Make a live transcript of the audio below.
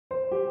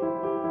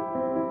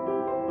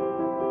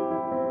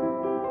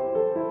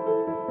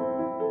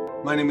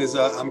My name is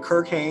I'm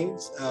Kirk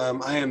Haynes.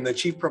 I am the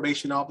Chief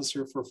Probation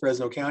Officer for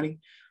Fresno County.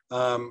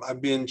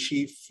 I've been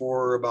chief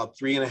for about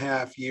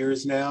 3.5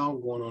 years now,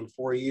 going on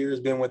 4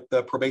 years. Been with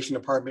the Probation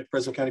Department,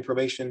 Fresno County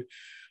Probation,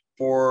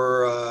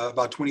 for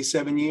about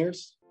 27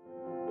 years.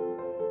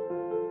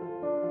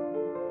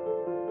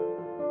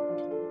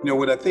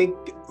 What I think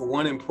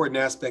one important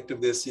aspect of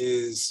this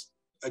is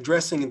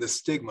addressing the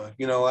stigma.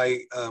 I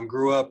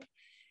grew up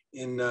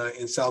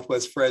in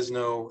Southwest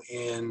Fresno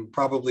and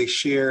probably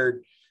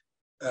shared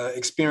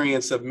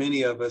experience of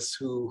many of us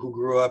who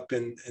grew up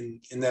in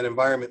that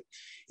environment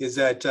is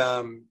that,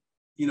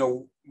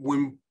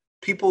 when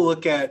people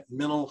look at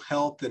mental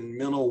health and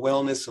mental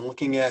wellness and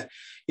looking at,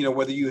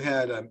 whether you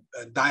had a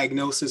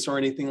diagnosis or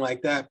anything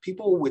like that,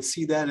 people would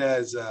see that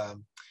as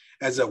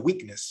a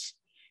weakness.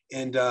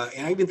 And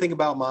I even think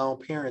about my own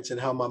parents and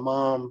how my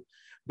mom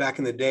back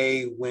in the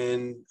day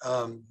when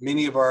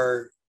many of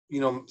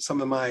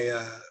some of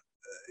my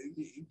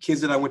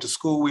kids that I went to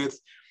school with,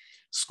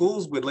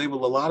 schools would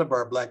label a lot of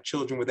our Black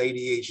children with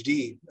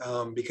ADHD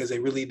because they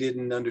really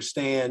didn't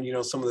understand,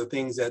 some of the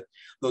things that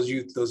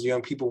those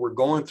young people were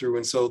going through.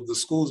 And so the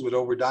schools would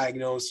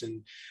overdiagnose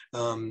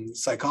and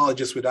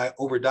psychologists would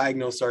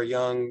overdiagnose our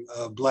young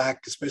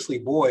Black, especially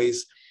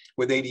boys,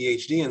 with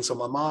ADHD. And so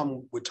my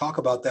mom would talk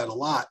about that a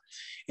lot.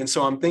 And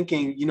so I'm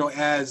thinking,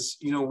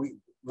 we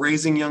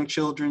raising young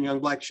children, young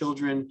Black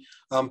children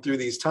through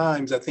these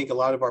times, I think a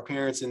lot of our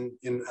parents and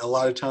a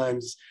lot of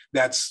times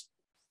that's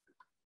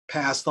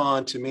passed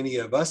on to many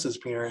of us as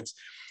parents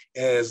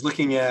as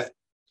looking at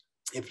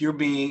if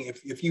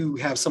you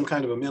have some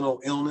kind of a mental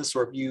illness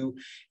or if you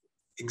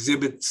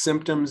exhibit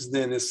symptoms,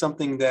 then it's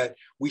something that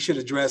we should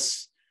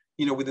address,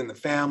 within the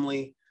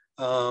family,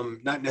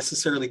 not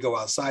necessarily go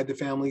outside the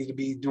family to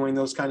be doing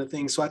those kind of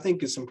things. So I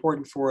think it's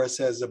important for us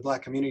as a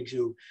Black community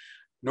to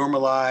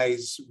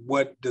normalize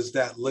what does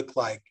that look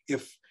like.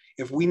 If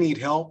we need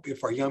help,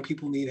 if our young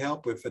people need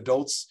help, if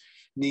adults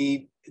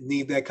need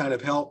that kind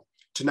of help,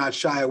 to not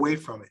shy away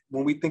from it.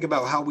 When we think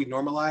about how we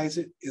normalize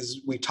it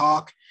is we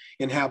talk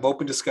and have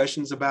open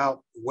discussions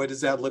about what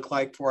does that look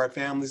like for our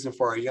families and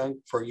for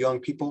young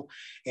people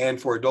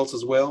and for adults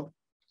as well.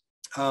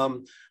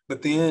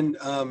 But then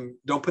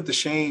don't put the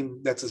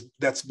shame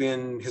that's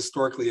been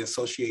historically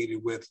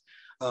associated with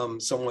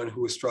someone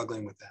who is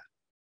struggling with that.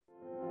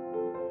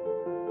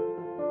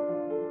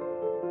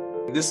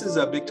 This is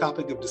a big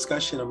topic of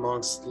discussion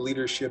amongst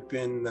leadership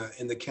in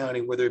the county,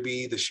 whether it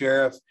be the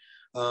sheriff,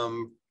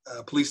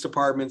 police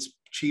departments,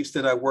 chiefs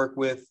that I work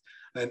with,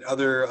 and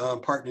other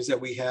partners that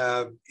we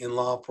have in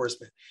law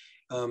enforcement.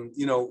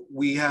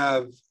 We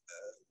have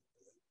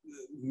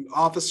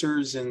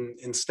officers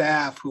and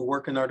staff who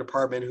work in our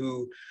department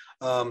who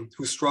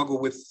struggle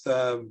with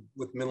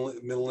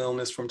mental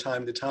illness from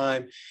time to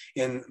time,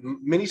 and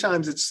many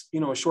times it's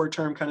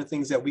short-term kind of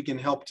things that we can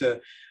help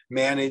to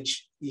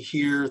manage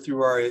here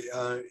through our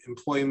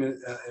employment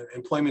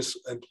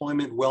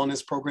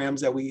wellness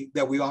programs that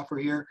we offer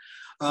here.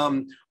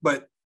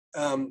 But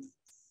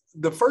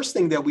the first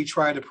thing that we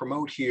try to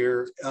promote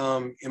here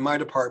in my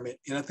department,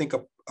 and I think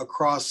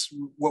across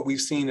what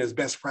we've seen as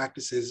best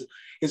practices,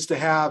 is to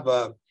have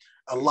a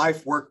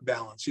life-work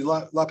balance. A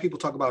lot of people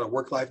talk about a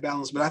work-life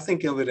balance, but I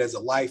think of it as a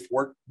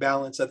life-work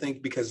balance. I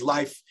think because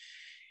life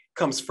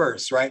comes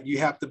first, right? You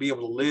have to be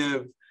able to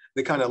live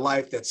the kind of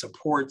life that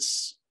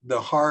supports the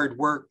hard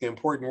work, the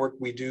important work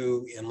we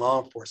do in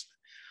law enforcement.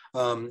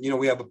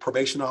 We have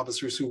probation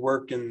officers who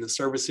work in the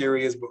service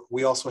areas, but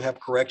we also have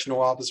correctional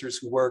officers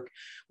who work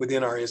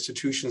within our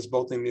institutions,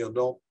 both in the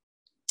adult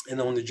and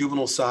on the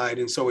juvenile side.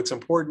 And so it's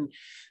important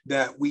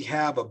that we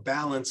have a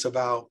balance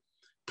about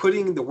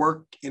putting the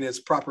work in its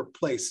proper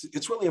place.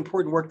 It's really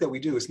important work that we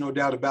do. It's no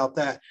doubt about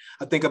that.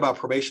 I think about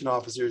probation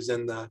officers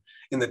and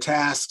the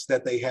tasks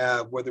that they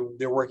have, whether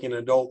they're working in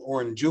adult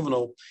or in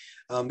juvenile.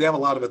 They have a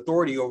lot of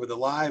authority over the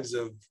lives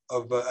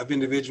of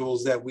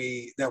individuals that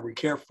we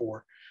care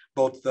for,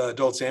 both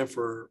adults and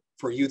for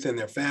youth and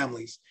their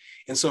families.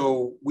 And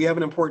so we have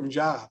an important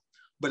job,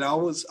 but I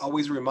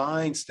always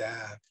remind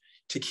staff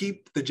to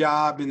keep the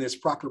job in its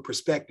proper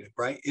perspective,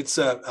 right? It's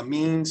a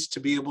means to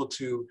be able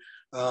to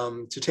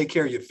take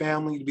care of your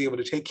family, to be able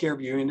to take care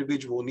of your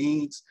individual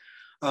needs.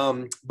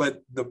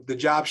 But the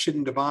job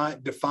shouldn't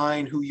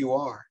define who you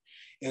are.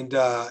 And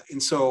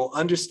so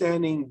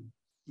understanding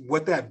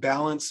what that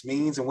balance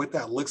means and what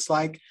that looks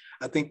like,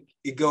 I think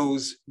it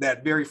goes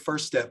that very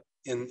first step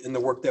in the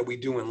work that we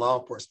do in law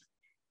enforcement.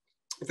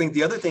 I think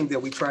the other thing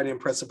that we try to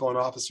impress upon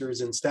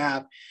officers and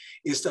staff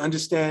is to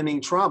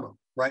understanding trauma,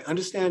 right?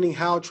 Understanding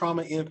how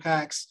trauma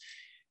impacts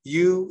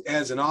you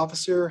as an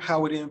officer,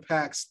 how it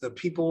impacts the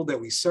people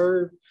that we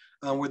serve,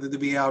 whether they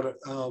be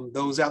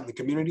those out in the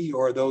community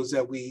or those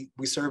that we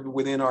serve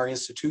within our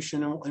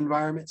institutional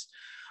environments.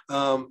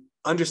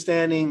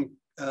 Understanding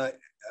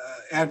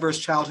adverse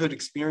childhood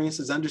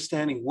experiences,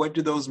 understanding what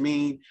do those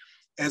mean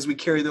as we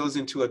carry those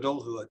into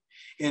adulthood.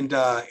 And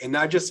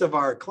not just of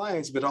our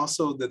clients, but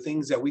also the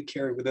things that we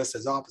carry with us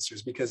as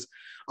officers, because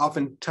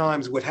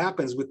oftentimes what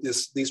happens with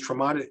these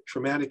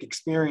traumatic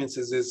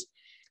experiences is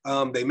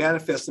they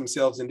manifest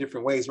themselves in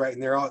different ways, right?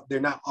 And they're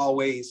not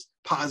always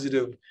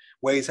positive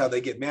ways how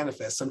they get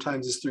manifest.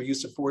 Sometimes it's through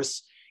use of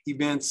force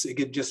events. It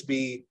could just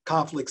be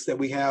conflicts that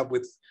we have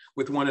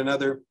with one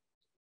another.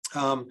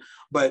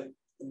 But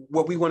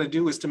what we want to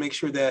do is to make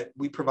sure that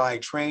we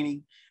provide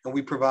training and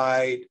we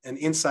provide an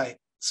insight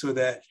so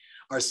that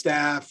our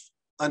staff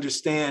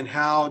understand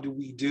how do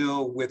we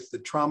deal with the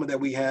trauma that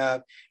we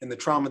have and the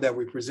trauma that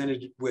we're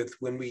presented with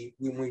when we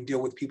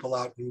deal with people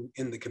out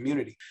in the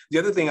community. The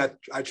other thing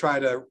I try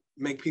to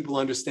make people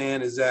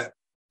understand is that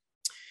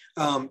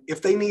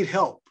if they need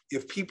help,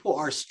 if people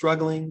are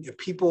struggling, if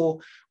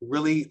people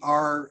really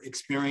are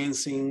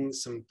experiencing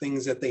some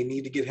things that they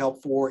need to get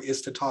help for,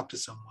 is to talk to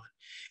someone,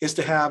 is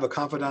to have a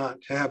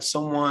confidant, to have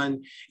someone,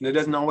 and it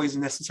doesn't always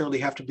necessarily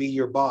have to be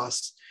your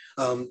boss,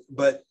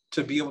 but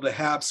to be able to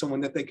have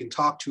someone that they can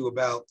talk to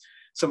about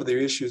some of their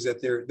issues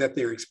that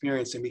they're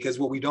experiencing. Because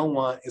what we don't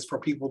want is for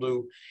people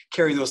to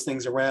carry those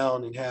things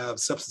around and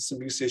have substance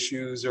abuse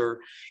issues or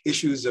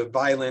issues of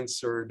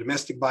violence or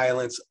domestic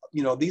violence,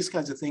 these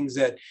kinds of things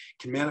that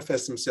can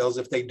manifest themselves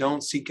if they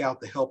don't seek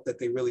out the help that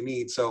they really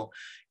need. So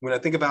when I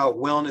think about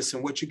wellness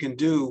and what you can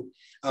do,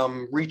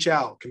 reach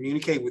out,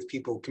 communicate with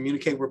people,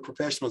 communicate with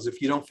professionals.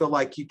 If you don't feel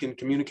like you can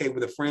communicate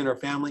with a friend or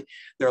family,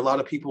 there are a lot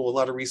of people, a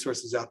lot of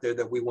resources out there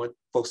that we want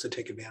folks to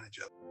take advantage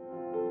of.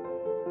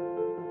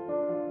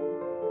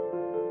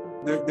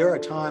 There are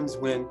times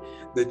when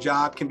the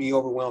job can be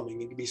overwhelming,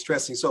 it can be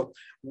stressing. So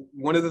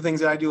one of the things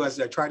that I do is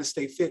I try to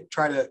stay fit,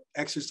 try to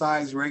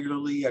exercise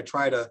regularly. I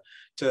try to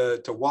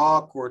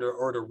walk or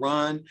to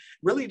run,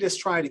 really just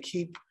try to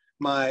keep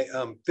my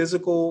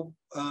physical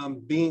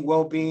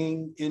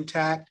well-being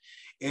intact,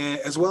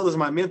 and as well as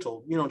my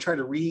mental, try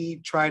to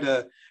read, try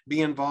to be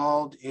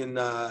involved in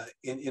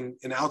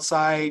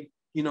outside,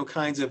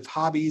 kinds of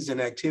hobbies and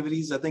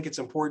activities. I think it's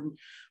important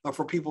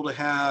for people to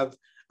have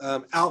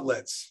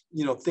outlets,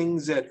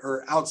 things that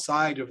are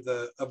outside of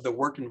the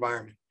work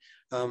environment.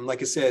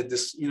 Like I said,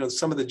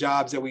 some of the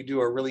jobs that we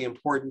do are really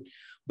important,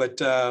 but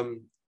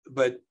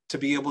to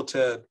be able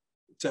to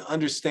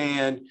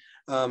understand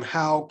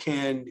how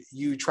can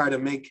you try to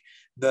make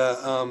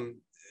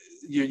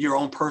your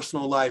own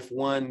personal life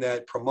one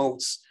that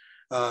promotes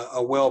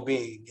a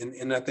well-being.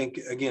 And I think,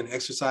 again,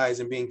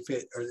 exercise and being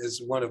fit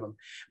is one of them.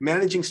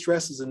 Managing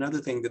stress is another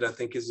thing that I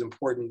think is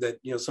important, that,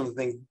 some of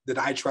the things that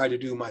I try to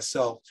do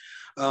myself.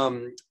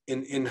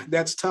 And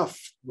that's tough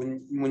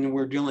when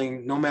we're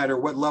dealing, no matter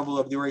what level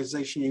of the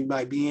organization you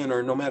might be in,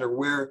 or no matter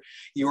where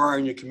you are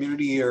in your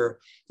community, or,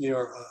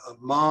 a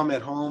mom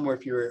at home, or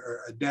if you're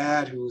a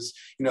dad who's,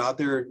 out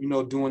there,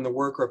 doing the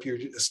work, or if you're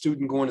a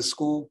student going to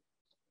school,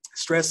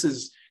 stress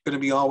is going to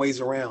be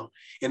always around,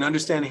 and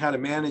understanding how to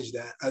manage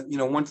that.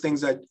 One of the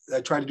things I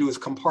try to do is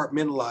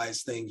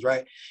compartmentalize things,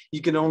 right?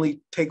 You can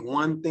only take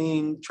one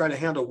thing, try to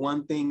handle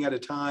one thing at a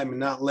time, and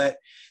not let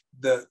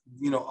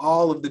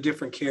all of the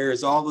different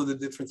cares, all of the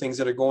different things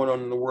that are going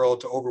on in the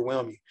world to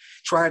overwhelm you.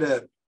 Try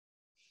to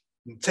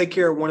take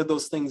care of one of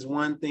those things,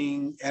 one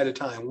thing at a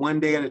time,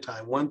 one day at a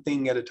time, one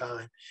thing at a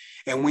time.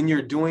 And when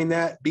you're doing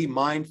that, be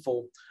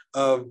mindful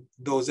of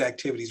those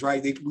activities,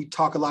 right? We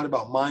talk a lot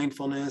about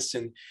mindfulness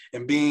and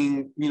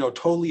being,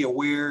 totally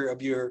aware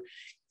of your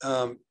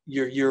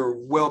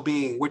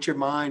well-being, what your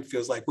mind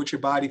feels like, what your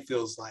body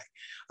feels like.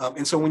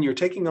 And so when you're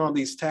taking on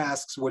these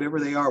tasks, whatever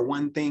they are,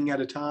 one thing at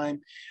a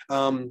time,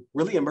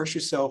 really immerse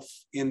yourself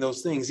in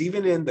those things,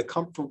 even in the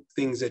comfort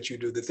things that you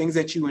do, the things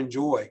that you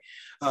enjoy.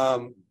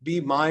 Be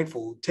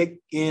mindful, take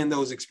in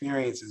those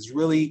experiences,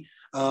 really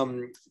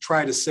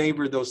try to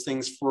savor those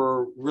things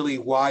for really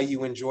why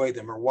you enjoy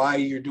them, or why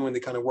you're doing the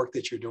kind of work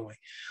that you're doing.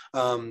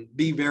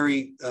 Be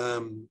very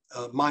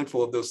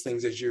mindful of those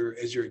things as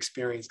you're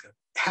experiencing them.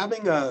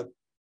 Having a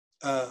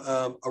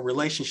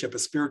relationship, a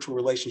spiritual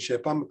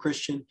relationship. I'm a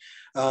Christian.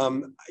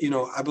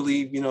 I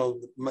believe,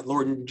 my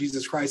Lord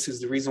Jesus Christ is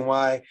the reason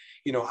why,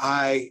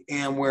 I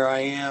am where I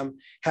am.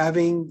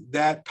 Having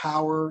that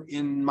power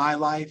in my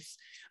life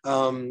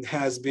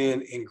has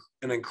been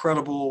an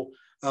incredible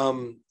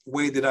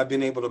way that I've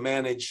been able to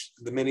manage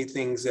the many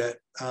things that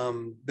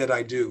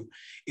I do,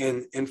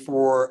 and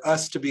for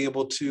us to be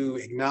able to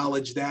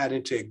acknowledge that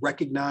and to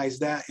recognize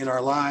that in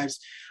our lives,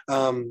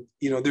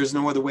 there's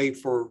no other way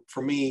for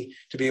me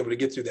to be able to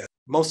get through that.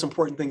 Most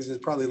important things, is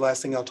probably the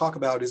last thing I'll talk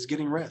about, is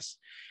getting rest,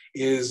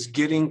 is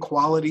getting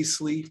quality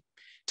sleep,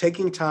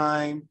 taking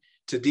time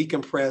to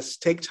decompress,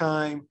 take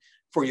time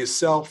for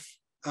yourself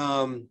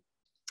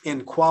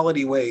in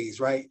quality ways,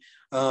 right?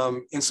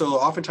 And so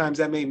oftentimes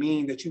that may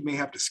mean that you may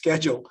have to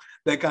schedule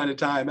that kind of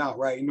time out,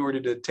 right, in order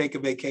to take a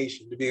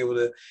vacation, to be able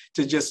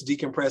to just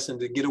decompress and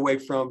to get away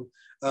from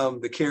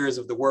the cares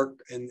of the work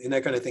and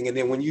that kind of thing. And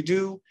then when you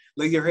do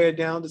lay your head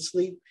down to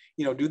sleep,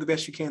 do the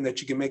best you can, that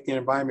you can make the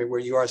environment where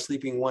you are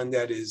sleeping one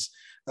that is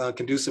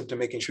conducive to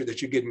making sure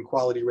that you're getting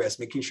quality rest,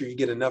 making sure you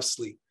get enough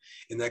sleep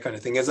and that kind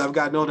of thing. As I've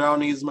gotten older, I don't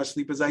need as much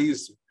sleep as I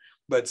used to,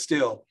 but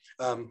still,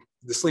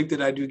 the sleep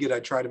that I do get, I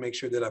try to make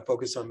sure that I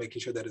focus on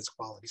making sure that it's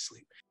quality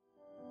sleep.